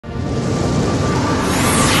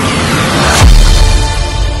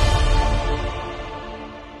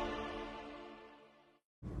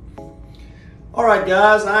All right,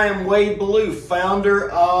 guys, I am Wade Ballou, founder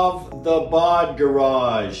of the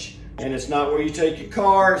BodGarage. And it's not where you take your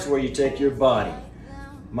car, it's where you take your body.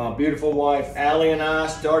 My beautiful wife, Allie, and I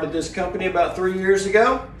started this company about 3 years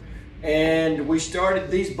ago. And we started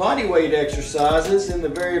these body weight exercises in the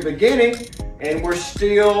very beginning, and we're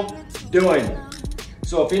still doing them.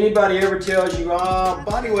 So if anybody ever tells you,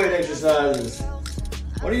 body weight exercises,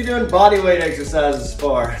 what are you doing body weight exercises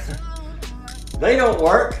for? They don't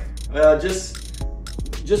work.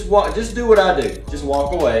 Just do what I do. Just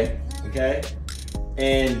walk away, okay?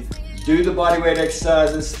 And do the body weight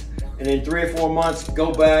exercises, and in 3 or 4 months,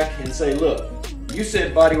 go back and say, look, you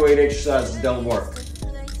said body weight exercises don't work.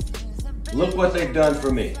 Look what they've done for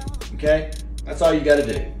me, okay? That's all you gotta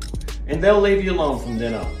do. And they'll leave you alone from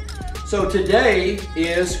then on. So today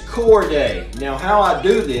is core day. Now how I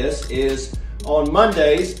do this is on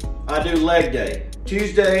Mondays, I do leg day.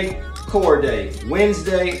 Tuesday, core day.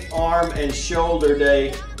 Wednesday, arm and shoulder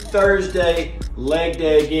day. Thursday, leg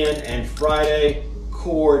day again. And Friday,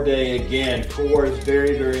 core day again. Core is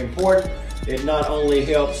very, very important. It not only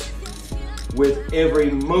helps with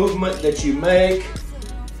every movement that you make,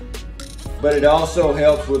 but it also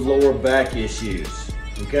helps with lower back issues,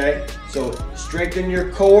 okay? So strengthen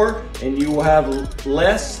your core and you will have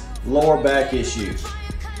less lower back issues.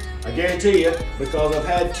 I guarantee you, because I've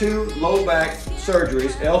had 2 low back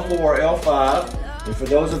surgeries, L4, L5, and for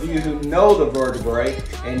those of you who know the vertebrae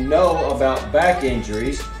and know about back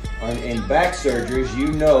injuries and back surgeries, you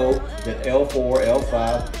know that L4,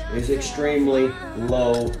 L5 is extremely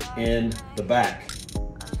low in the back.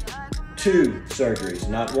 2 surgeries,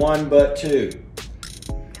 not 1, but 2.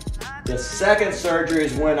 The second surgery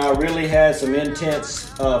is when I really had some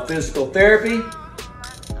intense physical therapy,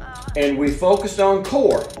 and we focused on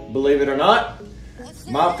core. Believe it or not,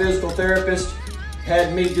 my physical therapist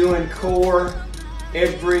had me doing core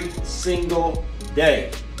every single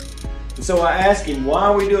day. And so I asked him, why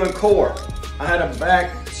are we doing core? I had a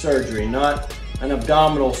back surgery, not an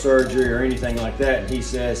abdominal surgery or anything like that. And he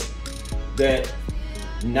says that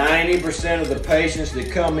 90% of the patients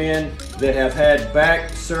that come in that have had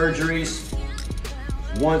back surgeries,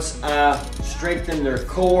 once I strengthen their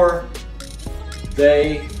core,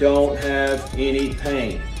 they don't have any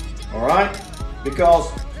pain, all right?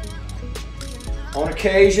 Because on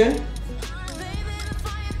occasion,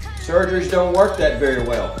 surgeries don't work that very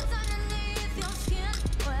well.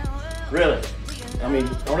 Really. I mean,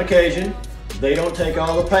 on occasion, they don't take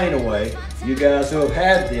all the pain away. You guys who have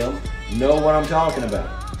had them know what I'm talking about.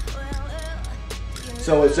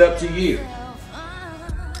 So it's up to you.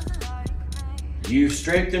 You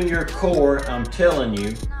strengthen your core, I'm telling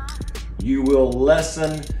you, you will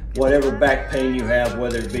lessen whatever back pain you have,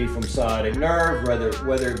 whether it be from sciatic nerve,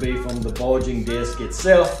 whether it be from the bulging disc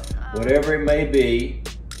itself, whatever it may be,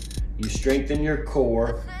 you strengthen your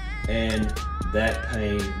core and that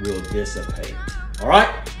pain will dissipate. All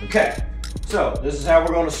right? Okay. So this is how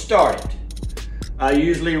we're going to start it. I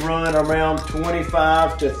usually run around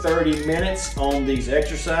 25 to 30 minutes on these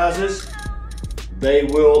exercises. They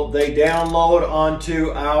download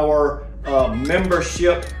onto our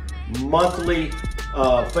membership monthly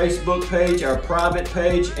Facebook page, our private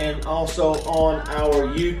page, and also on our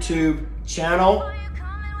YouTube channel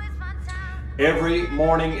every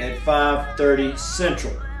morning at 5:30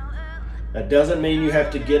 Central. That doesn't mean you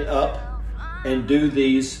have to get up and do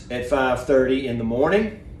these at 5:30 in the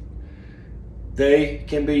morning. They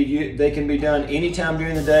can be done anytime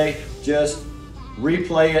during the day. Just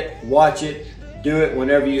replay it, watch it, do it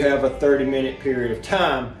whenever you have a 30-minute period of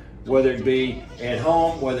time, whether it be at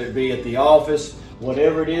home, whether it be at the office,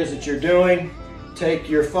 whatever it is that you're doing. Take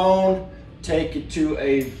your phone, take it to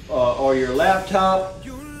or your laptop,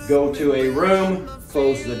 go to a room,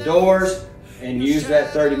 close the doors, and use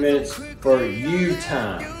that 30 minutes for you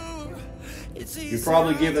time. You're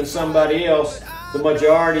probably giving somebody else the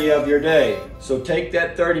majority of your day. So take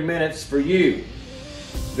that 30 minutes for you.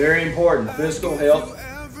 Very important. Physical health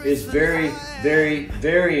is very, very,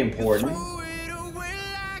 very important.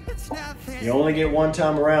 You only get one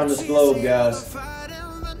time around this globe, guys.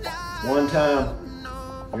 One time.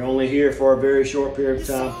 You're only here for a very short period of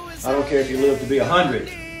time. I don't care if you live to be 100.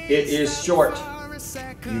 It is short.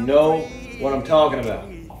 You know what I'm talking about.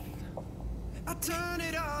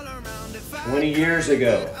 20 years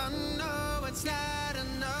ago.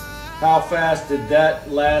 How fast did that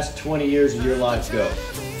last 20 years of your life go?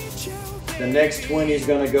 The next 20 is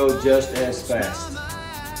going to go just as fast.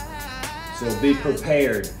 So be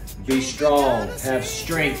prepared, be strong, have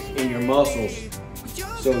strength in your muscles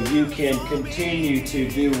so you can continue to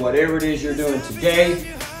do whatever it is you're doing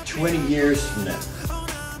today, 20 years from now.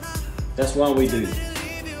 That's why we do this.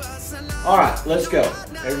 All right, let's go.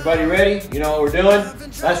 Everybody ready? You know what we're doing?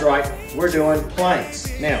 That's right, we're doing planks.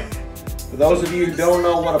 Now, for those of you who don't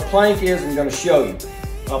know what a plank is, I'm gonna show you.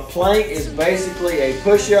 A plank is basically a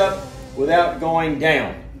push-up without going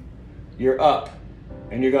down. You're up,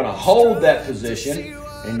 and you're gonna hold that position,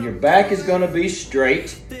 and your back is gonna be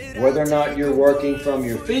straight, whether or not you're working from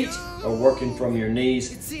your feet or working from your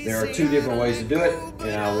knees. There are two different ways to do it,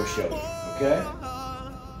 and I will show you, okay?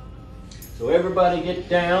 So everybody get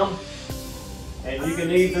down, and you can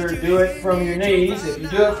either do it from your knees. If you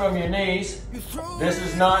do it from your knees, this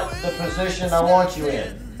is not the position I want you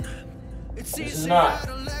in. This is not.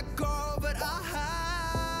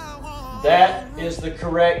 That is the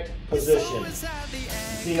correct position. You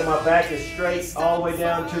see how my back is straight all the way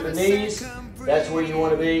down to the knees? That's where you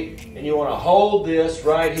want to be, and you want to hold this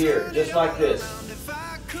right here, just like this.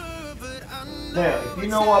 Now, if you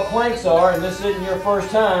know what planks are, and this isn't your first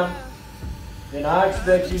time, then I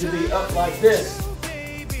expect you to be up like this.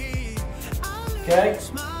 Okay?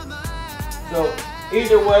 So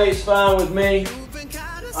either way is fine with me.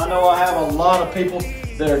 I know I have a lot of people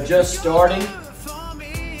that are just starting,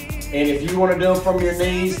 and if you want to do them from your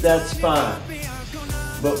knees, that's fine.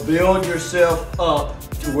 But build yourself up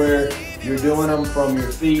to where you're doing them from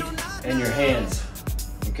your feet and your hands.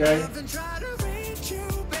 Okay?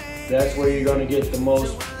 That's where you're going to get the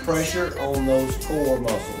most pressure on those core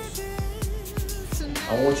muscles.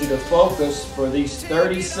 I want you to focus for these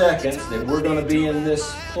 30 seconds that we're going to be in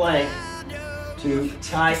this plank to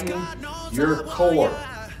tighten your core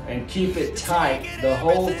and keep it tight the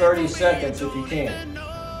whole 30 seconds if you can.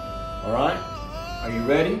 All right? Are you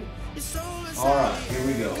ready? All right, here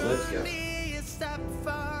we go. Let's go.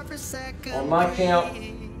 On my count,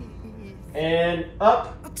 and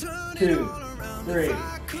up, 2, 3,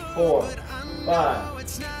 4, 5,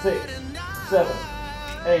 6, 7,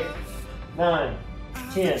 8, 9,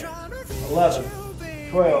 10, 11,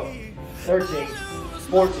 12, 13,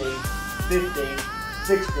 14, 15,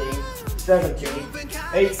 16, 17,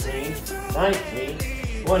 18, 19,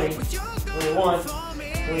 20, 21,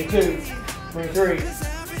 22, 23,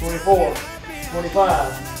 24,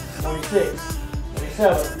 25, 26,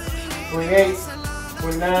 27, 28,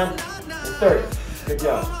 29, and 30. Good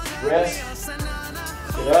job. Rest.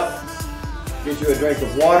 Get up. Get you a drink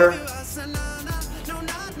of water.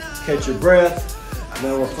 Catch your breath.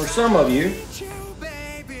 Now, for some of you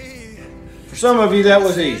that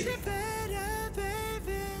was easy.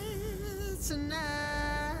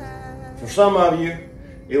 For some of you,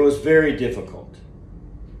 it was very difficult.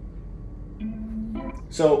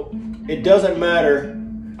 So it doesn't matter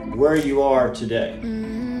where you are today.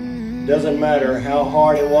 It doesn't matter how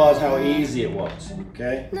hard it was, how easy it was,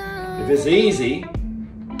 okay? If it's easy,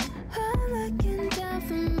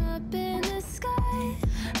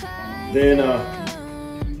 then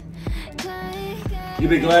you'll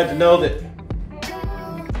be glad to know that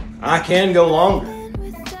I can go longer.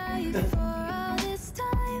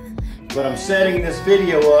 But I'm setting this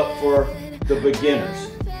video up for the beginners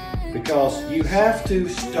because you have to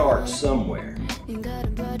start somewhere.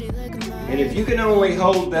 And if you can only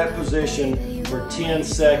hold that position for 10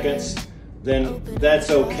 seconds, then that's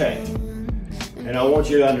okay. And I want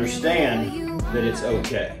you to understand that it's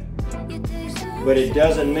okay. But it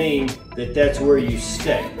doesn't mean that that's where you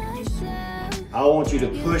stay. I want you to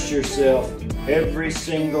push yourself every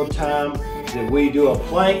single time that we do a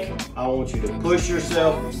plank. I want you to push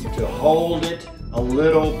yourself to hold it a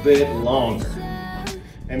little bit longer.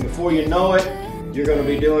 And before you know it, you're going to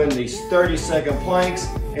be doing these 30-second planks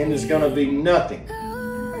and there's going to be nothing.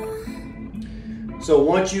 So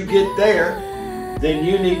once you get there, then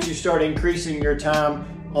you need to start increasing your time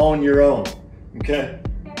on your own. Okay?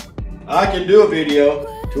 I can do a video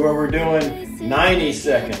to where we're doing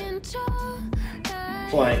 90-second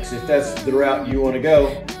planks if that's the route you want to go,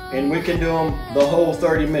 and we can do them the whole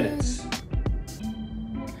 30 minutes.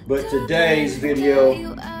 But today's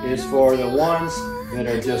video is for the ones that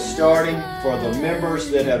are just starting, for the members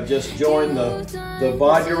that have just joined the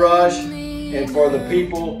BodGarage, and for the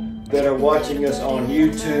people that are watching us on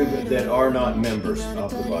YouTube that are not members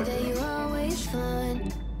of the BodGarage.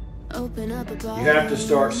 You have to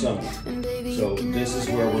start somewhere. So this is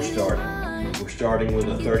where we're starting. We're starting with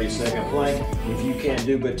a 30-second plank. If you can't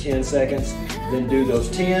do but 10 seconds, then do those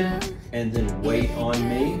 10 and then wait on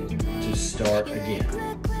me to start again.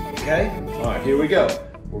 Okay? All right, here we go.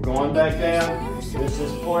 We're going back down. This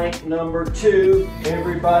is plank number 2.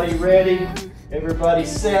 Everybody ready? Everybody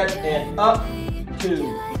set and up.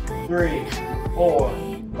 2, 3, 4,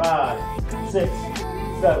 5, 6,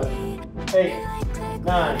 7, 8,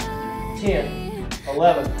 9, 10,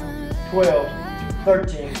 11, 12,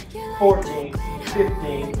 13, 14,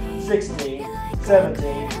 15, 16,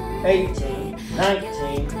 17, 18,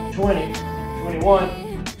 19, 20,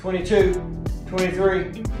 21, 22,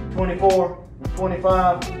 23, 24,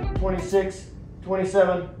 25, 26,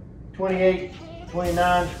 27, 28,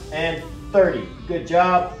 29, and 30. Good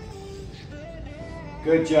job.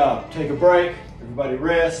 Good job. Take a break. Everybody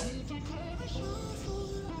rest.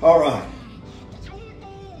 All right.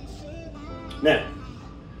 Now,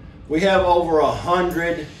 we have over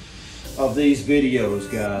 100 of these videos,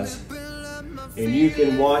 guys, and you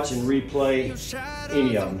can watch and replay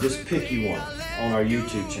any of them. Just pick you one on our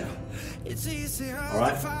YouTube channel. All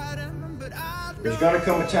right? There's going to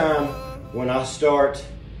come a time when I start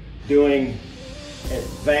doing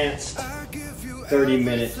advanced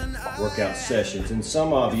 30-minute workout sessions, and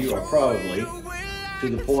some of you are probably to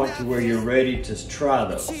the point to where you're ready to try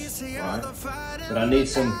those, right? But I need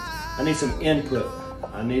some input.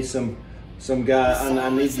 I need I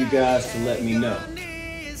need you guys to let me know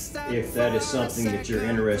if that is something that you're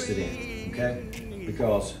interested in, okay?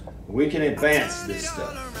 Because we can advance this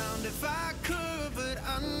stuff.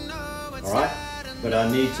 All right? But I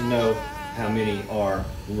need to know how many are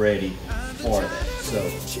ready for that. So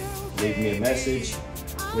leave me a message.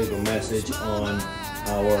 Leave a message on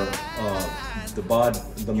our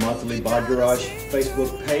the monthly BodGarage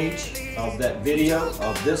Facebook page of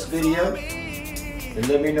this video, and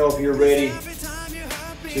let me know if you're ready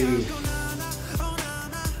to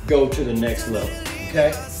go to the next level.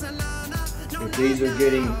 Okay? If these are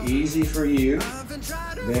getting easy for you,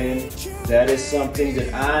 then that is something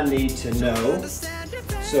that I need to know,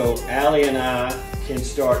 so Allie and I can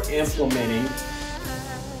start implementing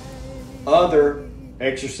other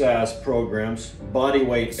exercise programs, body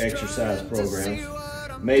weight exercise programs.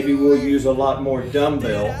 Maybe we'll use a lot more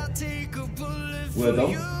dumbbell with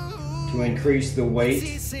them to increase the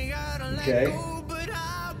weight, okay?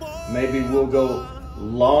 Maybe we'll go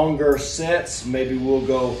longer sets. Maybe we'll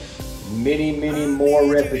go many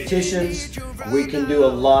more repetitions. We can do a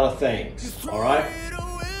lot of things, all right?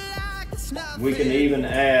 We can even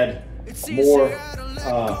add more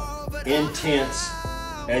intense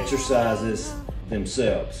exercises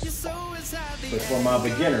themselves. But for my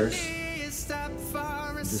beginners,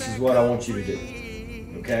 this is what I want you to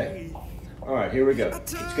do, okay? All right, here we go.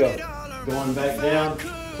 Let's go. Going back down,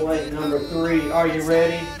 plank number 3. Are you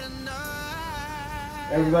ready?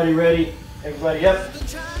 Everybody ready? Everybody up?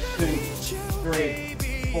 2, 3,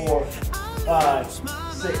 4, 5,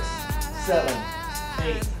 6, 7,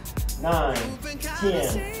 8, 9,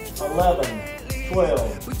 10, 11,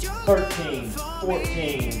 12, 13,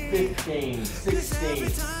 14, 15, 16,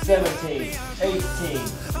 17, 18,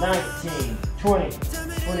 19, 20,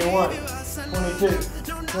 21, 22,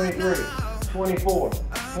 23, 24,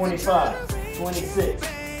 25, 26,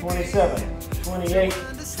 27, 28,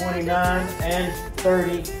 29, and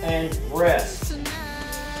 30, and rest.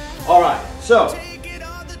 All right, so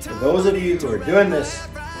for those of you who are doing this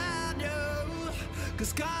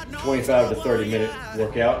 25 to 30 minute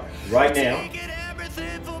workout right now,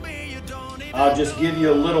 I'll just give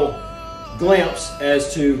you a little glimpse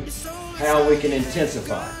as to how we can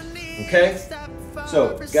intensify, okay?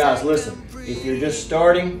 So guys, listen, if you're just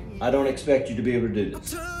starting, I don't expect you to be able to do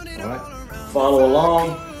this, all right? Follow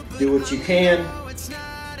along, do what you can,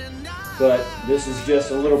 but this is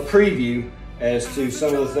just a little preview as to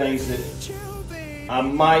some of the things that I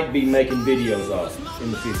might be making videos of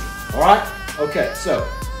in the future, all right? Okay, so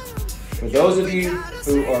for those of you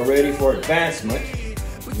who are ready for advancement,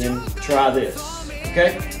 then try this,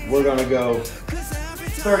 okay? We're gonna go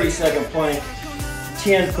 30-second plank,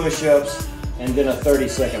 10 push-ups, and then a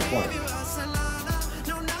 30-second plank.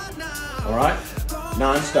 All right?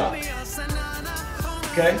 Non-stop.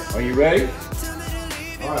 Okay, are you ready?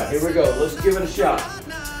 All right, here we go. Let's give it a shot.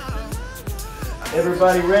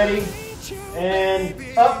 Everybody ready? And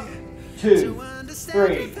up. 2,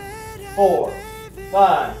 3, 4,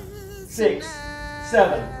 5, 6,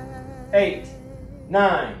 7, 8,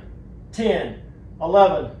 9, 10,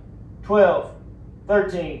 11, 12,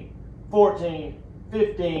 13, 14,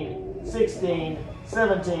 15, 16,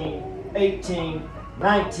 17, 18,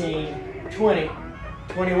 19, 20,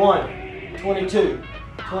 21, 22,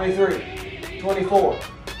 23, 24,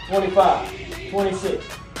 25, 26,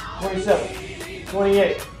 27,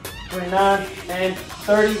 28, 29, and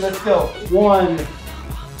 30. Let's go. 1,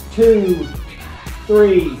 2,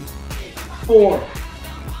 3, 4,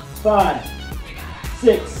 5,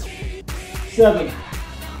 6, 7,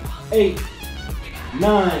 8,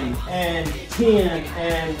 9, and 10,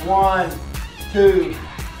 and 1, 2,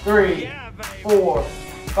 3, 4,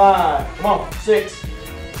 5, come on, 6,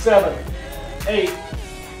 7, 8,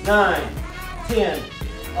 9, 10,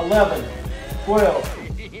 11, 12,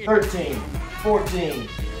 13, 14,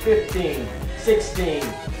 15, 16,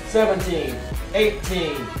 17,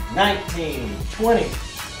 18, 19, 20,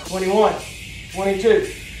 21,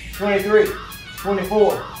 22, 23,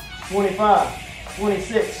 24, 25,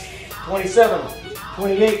 26, 27,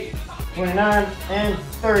 28, 29, and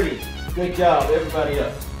 30. Good job, everybody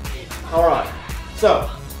up. All right, so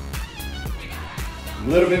a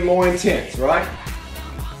little bit more intense, right?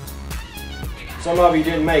 Some of you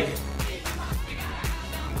didn't make it.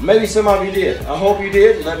 Maybe some of you did. I hope you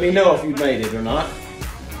did. Let me know if you made it or not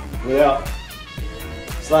without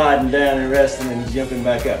sliding down and resting and jumping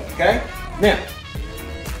back up, okay? Now,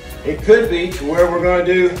 it could be to where we're going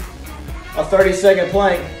to do a 30-second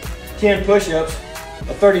plank, 10 push-ups,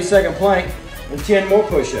 a 30-second plank, and 10 more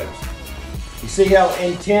push-ups. You see how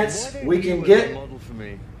intense we can get?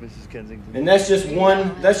 And that's just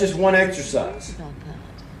one exercise.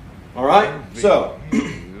 All right? So,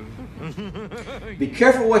 be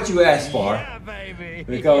careful what you ask for,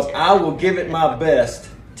 because I will give it my best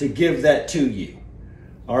to give that to you.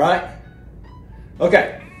 All right?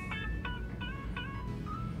 Okay.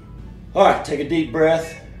 All right, take a deep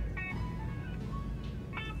breath.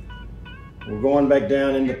 We're going back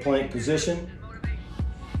down into plank position.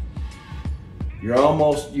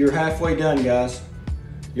 You're halfway done, guys.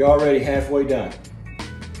 You're already halfway done.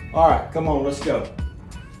 All right, come on, let's go.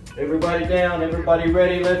 Everybody down, everybody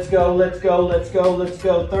ready, let's go, let's go, let's go, let's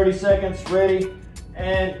go. 30 seconds, ready,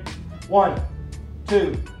 and 1,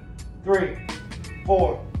 2, 3,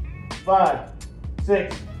 4, 5,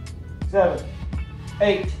 6, 7,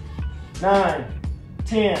 8, 9,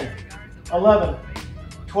 10, 11,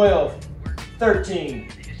 12, 13,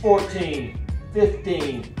 14,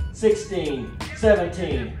 15, 16,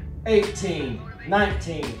 17, 18,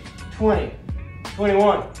 19, 20,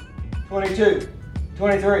 21, 22,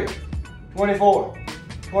 23, 24,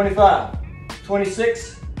 25,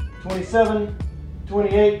 26, 27,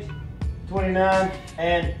 28, 29,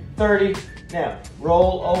 and 30. Now,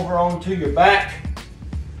 roll over onto your back.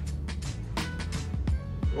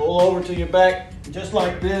 Roll over to your back just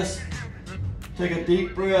like this. Take a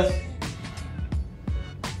deep breath.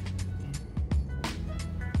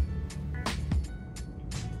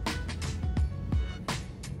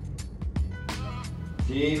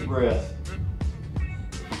 Deep breath.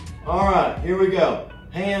 All right, here we go.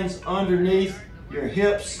 Hands underneath your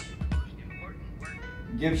hips.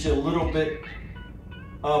 Gives you a little bit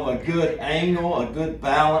of a good angle, a good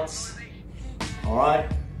balance. All right,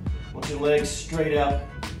 I want your legs straight out.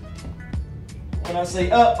 When I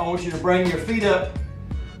say up, I want you to bring your feet up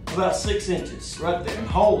about 6 inches, right there, and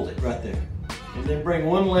hold it right there. And then bring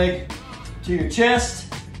one leg to your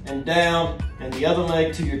chest and down, and the other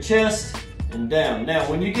leg to your chest and down. Now,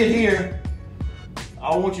 when you get here,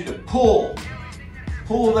 I want you to pull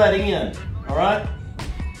that in, all right?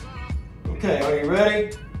 Okay, are you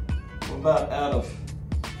ready? We're about out of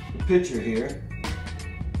the picture here.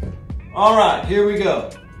 All right, here we go.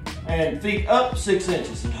 And feet up 6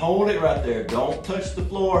 inches and hold it right there. Don't touch the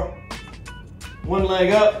floor. One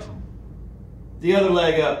leg up, the other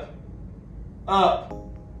leg up. Up,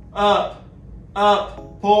 up,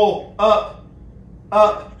 up, pull, up,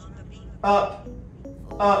 up, up,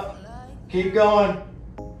 up. Keep going.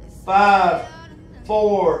 5,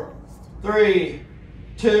 4, 3,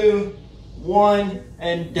 2, 1,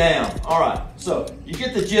 and down. All right, so you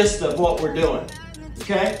get the gist of what we're doing,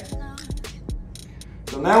 okay?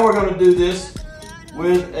 So now we're going to do this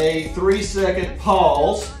with a 3-second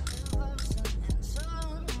pause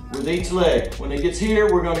with each leg. When it gets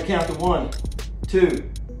here, we're going to count to 1,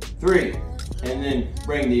 2, 3, and then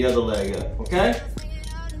bring the other leg up, okay?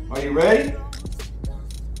 Are you ready?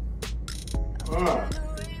 All right.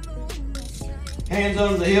 Hands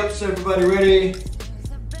under the hips, everybody ready?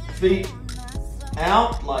 Feet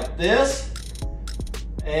out like this,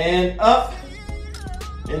 and up,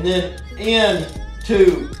 and then in,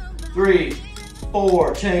 2, 3,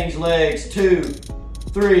 4, change legs, 2,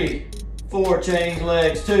 3, 4, change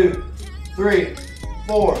legs, 2, 3,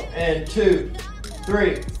 4, and 2,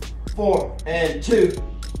 3, 4, and 2,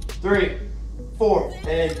 3, 4,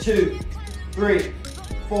 and 2, 3,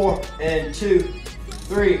 4, and 2,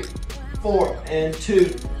 3, 4, and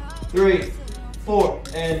 2, 3, 4,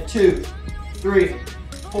 and 2, 3,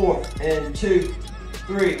 4, and 2,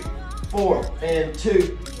 3, 4, and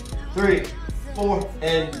 2, 3, 4,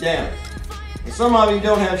 and down. And some of you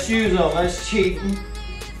don't have shoes on. That's cheating.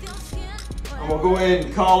 I'm going to go ahead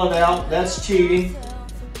and call it out. That's cheating.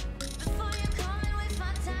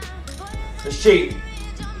 It's cheating.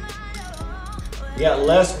 You got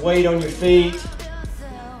less weight on your feet.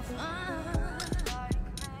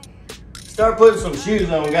 Start putting some shoes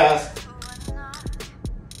on, guys.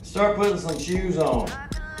 Start putting some shoes on.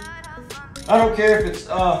 I don't care if it's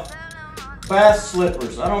bath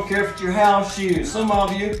slippers. I don't care if it's your house shoes. Some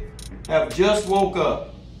of you have just woke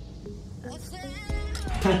up.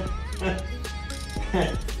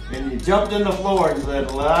 And you jumped in the floor and said,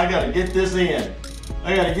 well, I gotta get this in.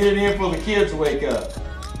 I gotta get it in before the kids wake up.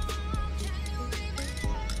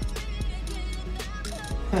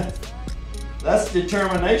 That's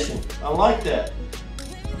determination. I like that.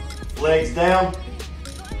 Legs down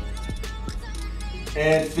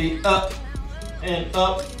and feet up and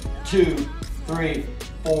up. 2, 3,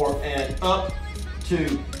 4 and up.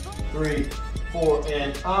 2, 3, 4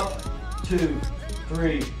 and up. 2,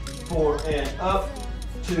 3, 4 and up.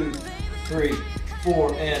 2, 3,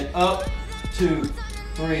 4 and up. 2,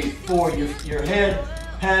 3, 4. Your head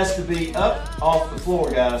has to be up off the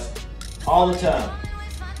floor, guys, all the time.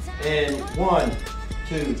 And 1,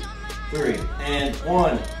 2, 3. And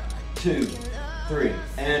 1, 2, 3.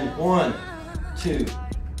 And 1, 2,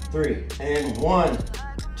 3. And 1,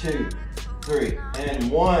 2, 3.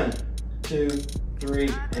 And 1, 2, 3.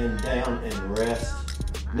 And down and rest.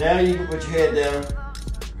 Now you can put your head down.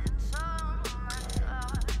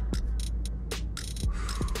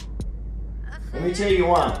 Let me tell you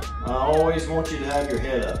why. I always want you to have your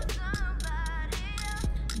head up.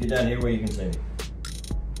 Get down here where you can see me.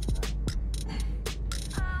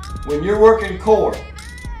 When you're working core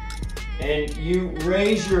and you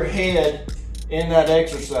raise your head in that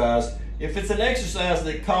exercise, if it's an exercise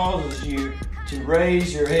that causes you to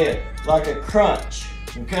raise your head, like a crunch,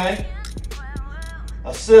 okay?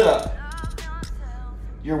 A sit-up,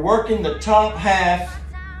 you're working the top half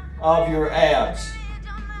of your abs.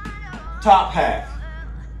 Top half.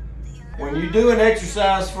 When you do an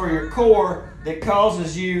exercise for your core that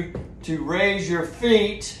causes you to raise your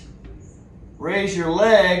feet, raise your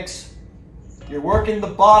legs, you're working the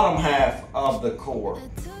bottom half of the core.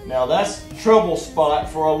 Now that's a trouble spot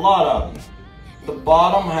for a lot of you. The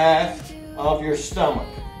bottom half of your stomach.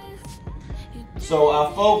 So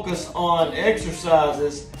I focus on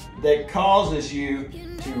exercises that causes you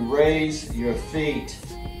to raise your feet,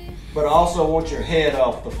 but also want your head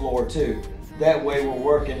off the floor too. That way we're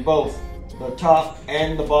working both the top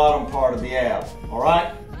and the bottom part of the ab. All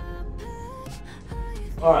right?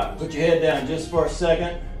 All right, put your head down just for a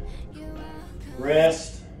second.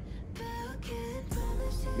 Rest.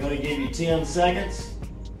 I'm going to give you 10 seconds.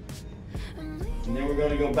 And then we're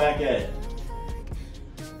going to go back at it.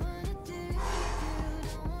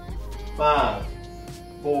 5,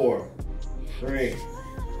 4, 3,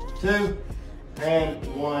 2,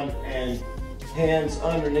 and 1. And hands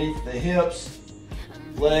underneath the hips.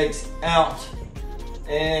 Legs out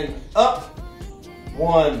and up.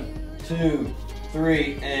 1, 2,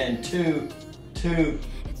 3, and 2, 2,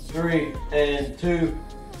 3, and 2,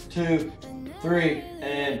 2, 3,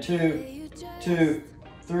 and 2, 2,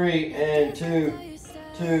 3, and 2,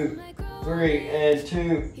 2, 3, and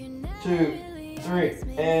 2, 2, 3,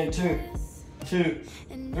 and 2, 2,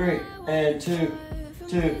 3, and 2,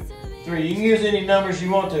 2, 3. You can use any numbers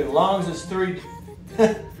you want to, as long as it's 3.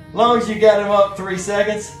 As long as you got them up 3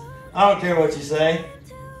 seconds, I don't care what you say.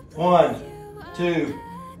 1, 2,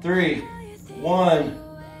 3, 1,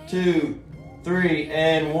 2, 3,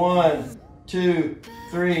 and 1, 2,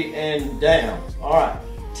 3, and down. All right,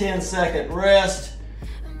 10-second rest.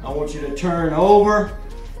 I want you to turn over,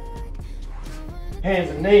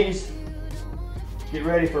 hands and knees. Get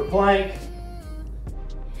ready for plank.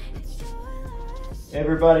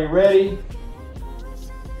 Everybody ready?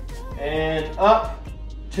 And up.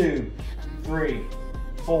 2, 3,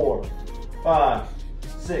 4, 5,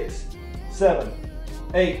 6, 7,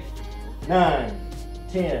 8, 9,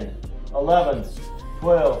 10, 11,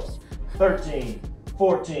 12, 13,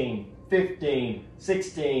 14, 15,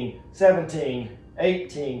 16, 17,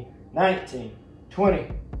 18, 19, 20,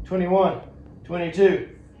 21, 22,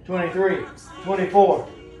 23, 24,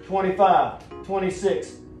 25,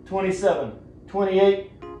 26, 27,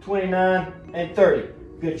 28, 29, and 30.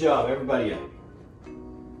 Good job, everybody up.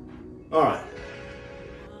 All right.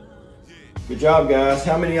 Good job, guys.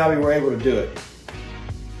 How many of you were able to do it?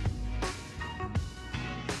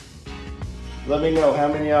 Let me know how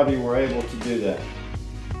many of you were able to do that.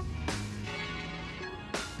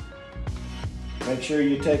 Make sure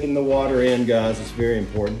you're taking the water in, guys. It's very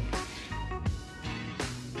important.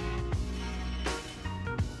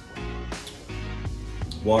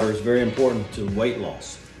 Water is very important to weight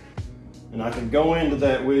loss. And I can go into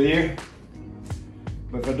that with you.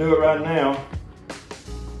 But if I do it right now,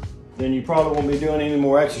 then you probably won't be doing any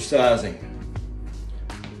more exercising.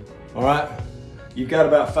 All right? You've got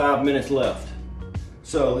about 5 minutes left.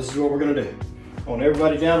 So this is what we're gonna do. I want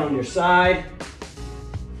everybody down on your side.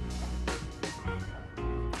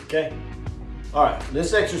 Okay. All right,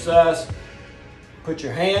 this exercise, put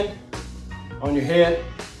your hand on your head,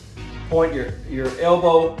 point your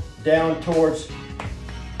elbow down towards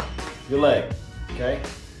your leg, okay?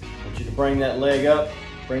 I want you to bring that leg up,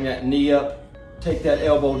 bring that knee up, take that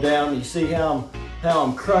elbow down. You see how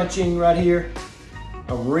I'm crunching right here?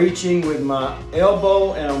 I'm reaching with my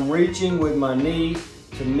elbow and I'm reaching with my knee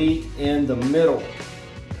to meet in the middle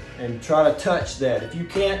and try to touch that. If you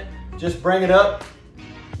can't, just bring it up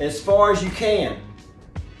as far as you can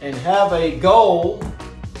and have a goal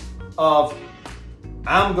of,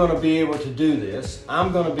 I'm gonna be able to do this.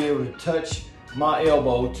 I'm gonna be able to touch my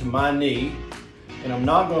elbow to my knee, and I'm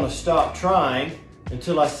not gonna stop trying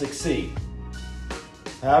until I succeed.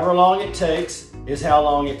 However long it takes is how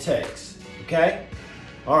long it takes, okay?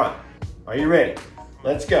 All right, are you ready?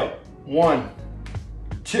 Let's go. 1,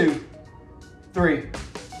 2, 3,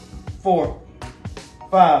 4,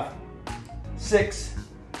 5, 6,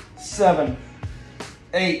 7,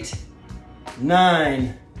 8,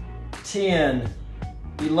 9, 10,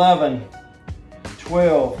 11,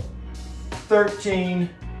 12, 13,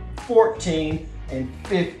 14, and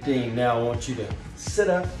 15. Now I want you to sit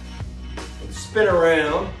up and spin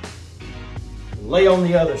around, lay on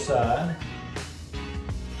the other side,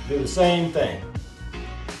 do the same thing.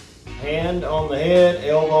 Hand on the head,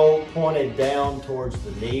 elbow pointed down towards the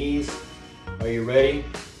knees. Are you ready?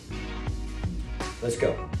 Let's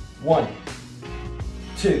go. 1,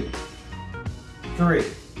 2, 3,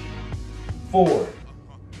 4,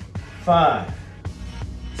 5,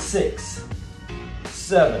 6,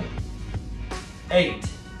 7, 8,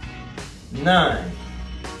 9,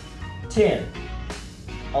 10,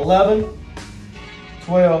 11,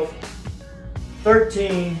 12,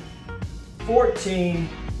 13, 14,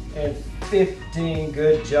 and 15.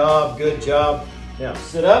 Good job, good job. Now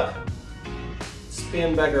sit up,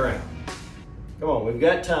 spin back around. Come on, we've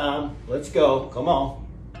got time. Let's go, come on.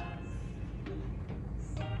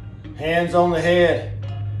 Hands on the head,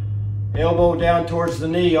 elbow down towards the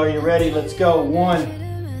knee. Are you ready? Let's go.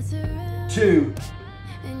 1, 2,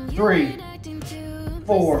 3,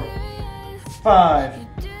 4, 5,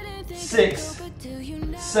 6,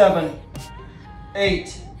 7,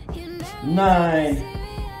 8, 9,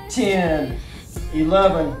 10,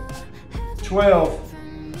 11, 12,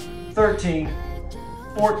 13,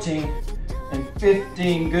 14, and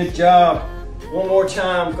 15. Good job. One more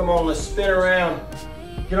time. Come on, let's spin around.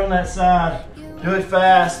 Get on that side. Do it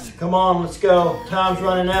fast. Come on, let's go. Time's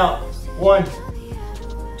running out. 1,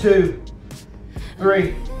 2,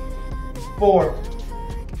 3, 4,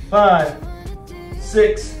 5,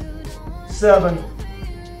 6, 7,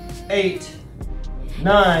 8,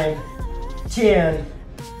 9, 10,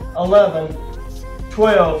 11,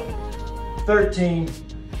 12, 13,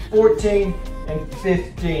 14, and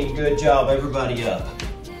 15. Good job, everybody up.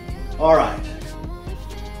 All right.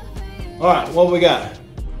 All right, what we got?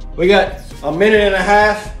 We got a minute and a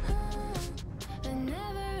half.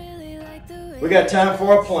 We got time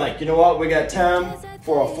for a plank. You know what? We got time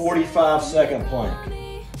for a 45-second plank.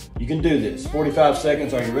 You can do this. 45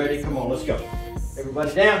 seconds. Are you ready? Come on, let's go.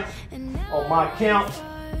 Everybody down. On my count.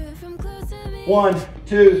 1,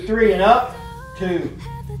 2, 3, and up. 2,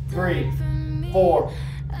 3, 4,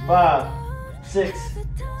 5, 6,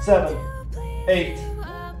 7, 8,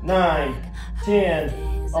 9,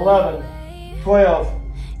 10, 11, 12,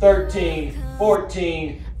 13,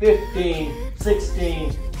 14, 15,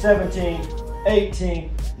 16, 17,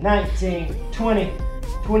 18, 19, 20,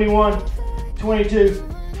 21, 22,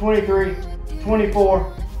 23,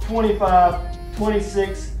 24, 25,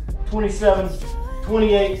 26, 27,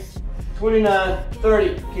 28, 29,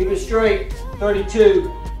 30. Keep it straight.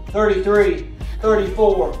 32, 33,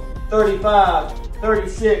 34, 35,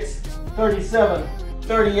 36, 37,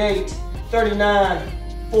 38, 39,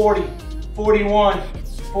 40, 41,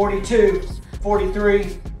 42,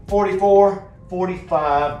 43, 44,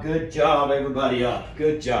 45. Good job, everybody up.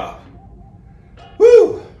 Good job.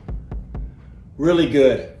 Woo! Really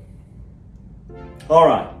good. All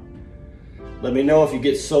right. Let me know if you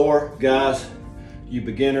get sore, guys, you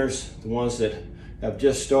beginners, the ones that have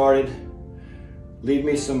just started. Leave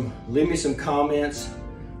me some comments.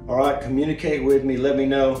 All right, communicate with me. Let me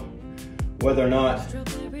know whether or not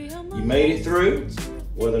you made it through,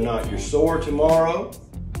 whether or not you're sore tomorrow.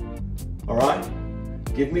 All right,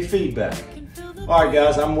 give me feedback. All right,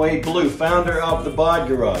 guys, I'm Wade Blue, founder of the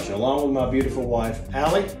BodGarage, along with my beautiful wife,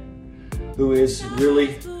 Allie, who is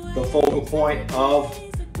really the focal point of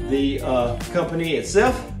the company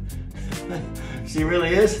itself. She really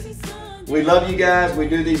is. We love you guys. We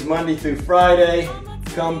do these Monday through Friday.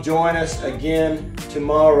 Come join us again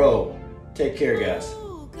tomorrow. Take care, guys.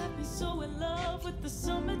 Got me so in love with the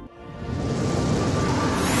summit.